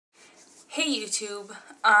Hey YouTube,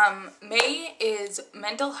 May is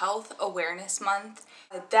Mental Health Awareness Month.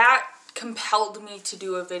 That compelled me to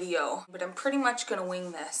do a video, but I'm pretty much gonna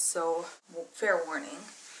wing this, so fair warning.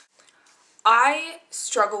 I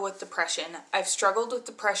struggle with depression. I've struggled with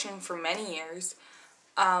depression for many years.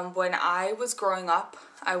 When I was growing up,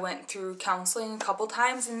 I went through counseling a couple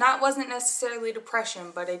times, and that wasn't necessarily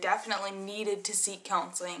depression, but I definitely needed to seek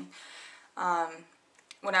counseling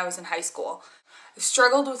when I was in high school. I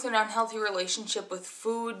struggled with an unhealthy relationship with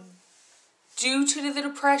food due to the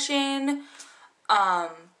depression,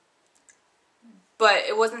 but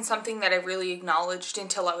it wasn't something that I really acknowledged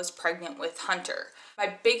until I was pregnant with Hunter.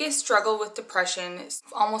 My biggest struggle with depression is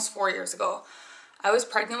almost 4 years ago. I was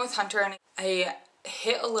pregnant with Hunter and I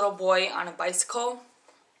hit a little boy on a bicycle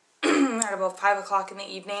at about 5 o'clock in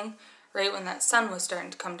the evening, right when that sun was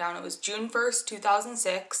starting to come down. It was June 1st,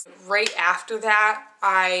 2006. Right after that,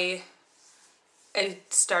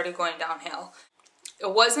 it started going downhill.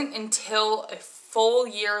 It wasn't until a full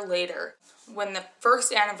year later, when the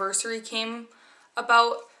first anniversary came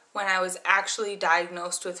about, when I was actually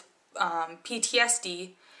diagnosed with PTSD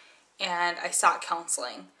and I sought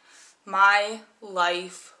counseling. My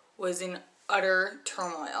life was in utter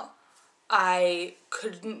turmoil. I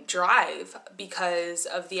couldn't drive because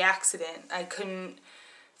of the accident. I couldn't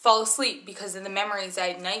fall asleep because of the memories. I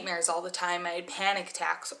had nightmares all the time. I had panic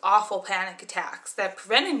attacks, awful panic attacks that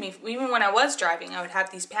prevented me, even when I was driving, I would have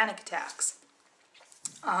these panic attacks,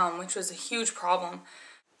 which was a huge problem.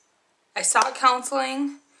 I sought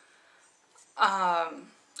counseling. I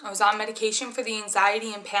was on medication for the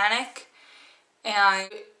anxiety and panic, and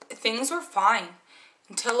things were fine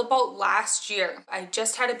until about last year. I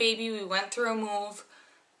just had a baby, we went through a move,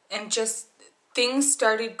 and just things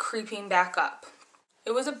started creeping back up.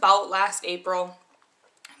 It was about last April.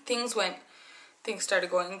 Things started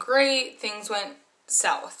going great. Things went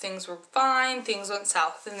south. Things were fine. Things went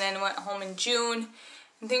south. And then I went home in June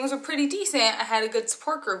and things were pretty decent. I had a good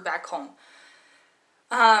support group back home.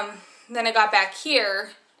 Then I got back here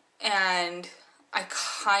and I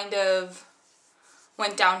kind of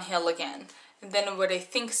went downhill again. And then what I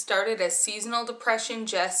think started as seasonal depression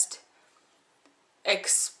just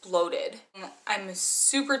exploded. I'm a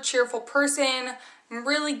super cheerful person. I'm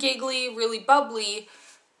really giggly, really bubbly,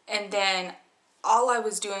 and then all I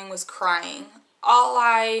was doing was crying. All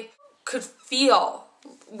I could feel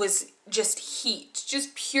was just heat,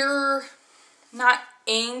 just pure, not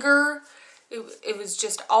anger. It was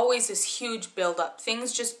just always this huge buildup.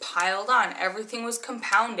 Things just piled on. Everything was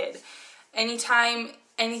compounded. Anytime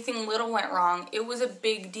anything little went wrong, it was a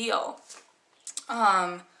big deal.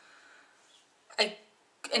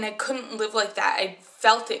 And I couldn't live like that. I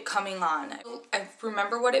felt it coming on. I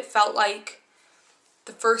remember what it felt like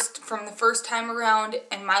from the first time around,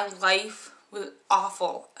 and my life was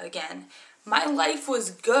awful again. My life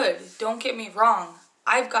was good, don't get me wrong.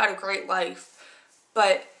 I've got a great life,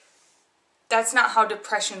 but that's not how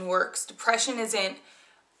depression works. Depression isn't,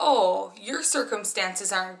 oh, your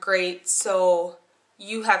circumstances aren't great, so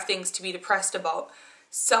you have things to be depressed about.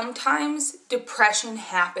 Sometimes depression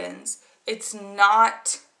happens. It's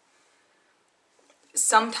not,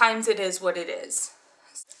 sometimes it is what it is.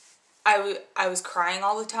 I was crying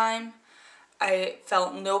all the time. I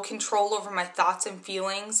felt no control over my thoughts and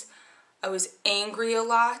feelings. I was angry a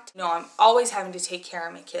lot. I'm always having to take care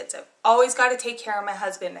of my kids. I've always got to take care of my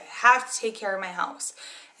husband. I have to take care of my house.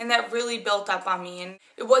 And that really built up on me. And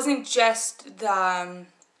it wasn't just it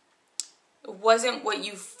wasn't what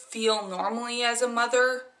you feel normally as a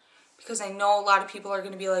mother. Because I know a lot of people are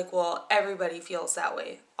going to be like, well, everybody feels that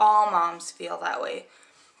way. All moms feel that way.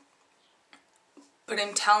 But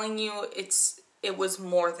I'm telling you, it was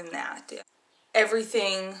more than that.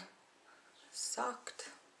 Everything sucked.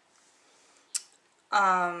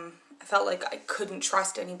 I felt like I couldn't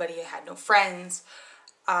trust anybody. I had no friends.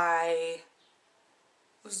 It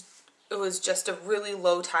was just a really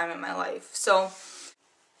low time in my life. So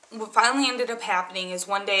what finally ended up happening is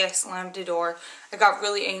one day I slammed a door. I got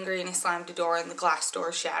really angry and I slammed a door and the glass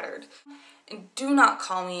door shattered. And do not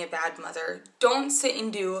call me a bad mother. Don't sit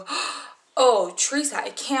and do, oh, Teresa, I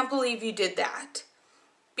can't believe you did that.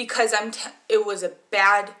 Because it was a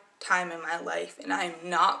bad time in my life and I'm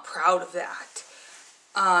not proud of that.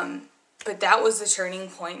 But that was the turning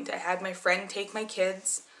point. I had my friend take my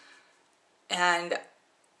kids and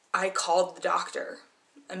I called the doctor.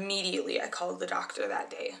 Immediately I called the doctor that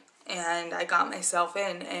day and I got myself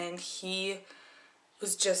in and he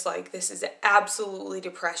was just like, this is absolutely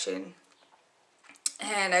depression.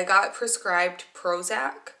 And I got prescribed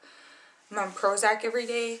Prozac. I'm on Prozac every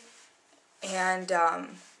day and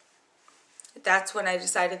that's when I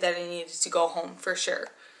decided that I needed to go home for sure.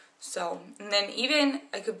 So, and then even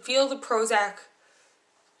I could feel the Prozac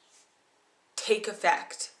take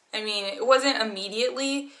effect. I mean, it wasn't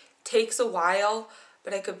immediately, takes a while,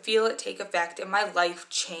 but I could feel it take effect, and my life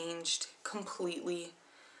changed completely.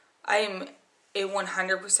 I am a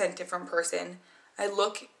 100% different person. I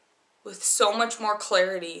look with so much more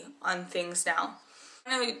clarity on things now.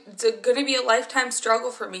 It's going to be a lifetime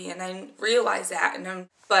struggle for me, and I realize that.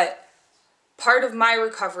 But part of my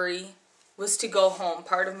recovery was to go home.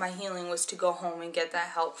 Part of my healing was to go home and get that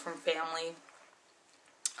help from family.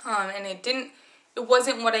 And it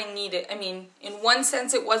wasn't what I needed. I mean, in one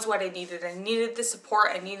sense, it was what I needed. I needed the support.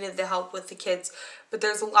 I needed the help with the kids. But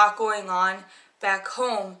there's a lot going on back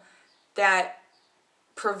home that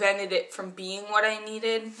prevented it from being what I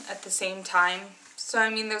needed at the same time. So, I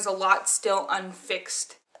mean, there's a lot still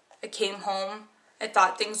unfixed. I came home. I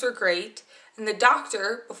thought things were great. And the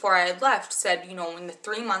doctor, before I had left, said, you know, when the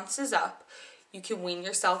 3 months is up, you can wean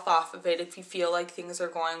yourself off of it if you feel like things are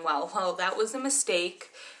going well. Well, that was a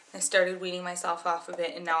mistake. I started weaning myself off of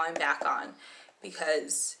it, and now I'm back on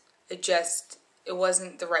because it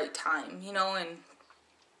wasn't the right time, you know, and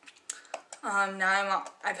now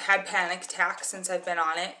I've had panic attacks since I've been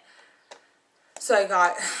on it. So I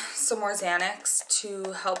got some more Xanax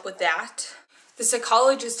to help with that. The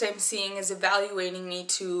psychologist I'm seeing is evaluating me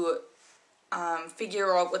to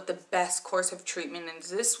figure out what the best course of treatment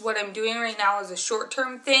is. What I'm doing right now is a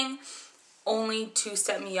short-term thing, only to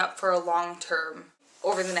set me up for a long-term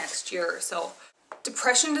over the next year or so.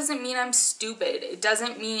 Depression doesn't mean I'm stupid. It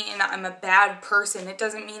doesn't mean I'm a bad person. It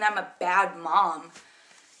doesn't mean I'm a bad mom.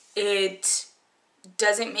 It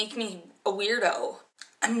doesn't make me a weirdo.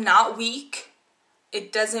 I'm not weak.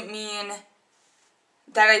 It doesn't mean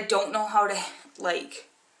that I don't know how to, like,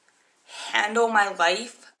 handle my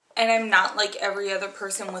life. And I'm not like every other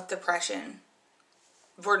person with depression.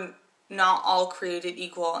 We're not all created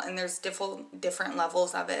equal, and there's different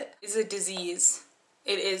levels of it. It's a disease.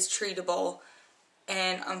 It is treatable,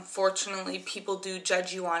 and unfortunately people do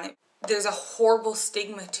judge you on it. There's a horrible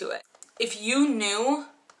stigma to it. If you knew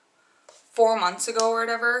 4 months ago or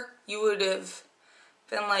whatever, you would have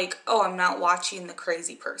been like, oh, I'm not watching the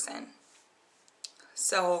crazy person.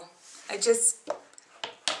 So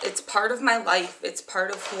it's part of my life. It's part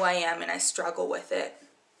of who I am, and I struggle with it.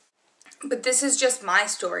 But this is just my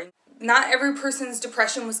story. Not every person's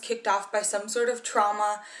depression was kicked off by some sort of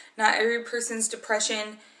trauma. Not every person's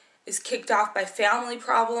depression is kicked off by family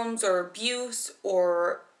problems or abuse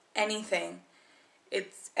or anything.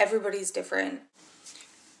 Everybody's different.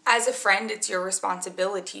 As a friend, it's your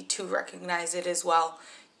responsibility to recognize it as well.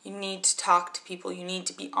 You need to talk to people. You need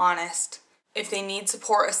to be honest. If they need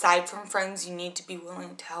support aside from friends, you need to be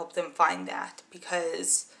willing to help them find that,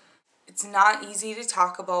 because it's not easy to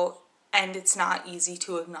talk about, and it's not easy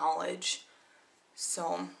to acknowledge.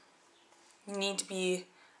 So you need to be,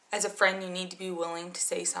 as a friend, you need to be willing to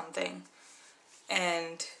say something.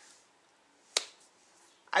 And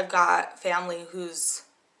I've got family who's,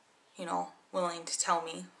 you know, willing to tell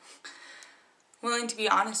me, willing to be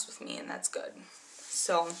honest with me, and that's good.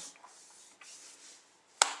 So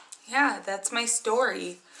yeah, that's my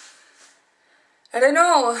story. I don't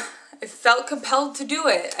know. I felt compelled to do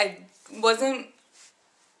it. I wasn't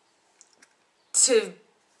to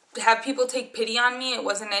have people take pity on me. It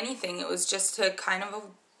wasn't anything. It was just to kind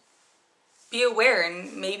of be aware,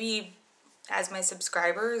 and maybe as my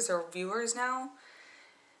subscribers or viewers now,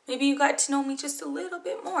 maybe you got to know me just a little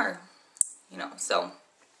bit more, you know. So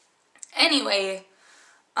anyway,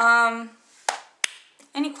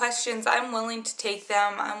 any questions, I'm willing to take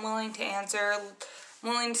them. I'm willing to answer. I'm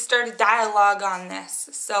willing to start a dialogue on this.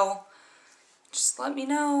 So just let me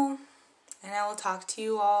know, and I will talk to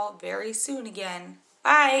you all very soon again.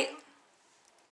 Bye!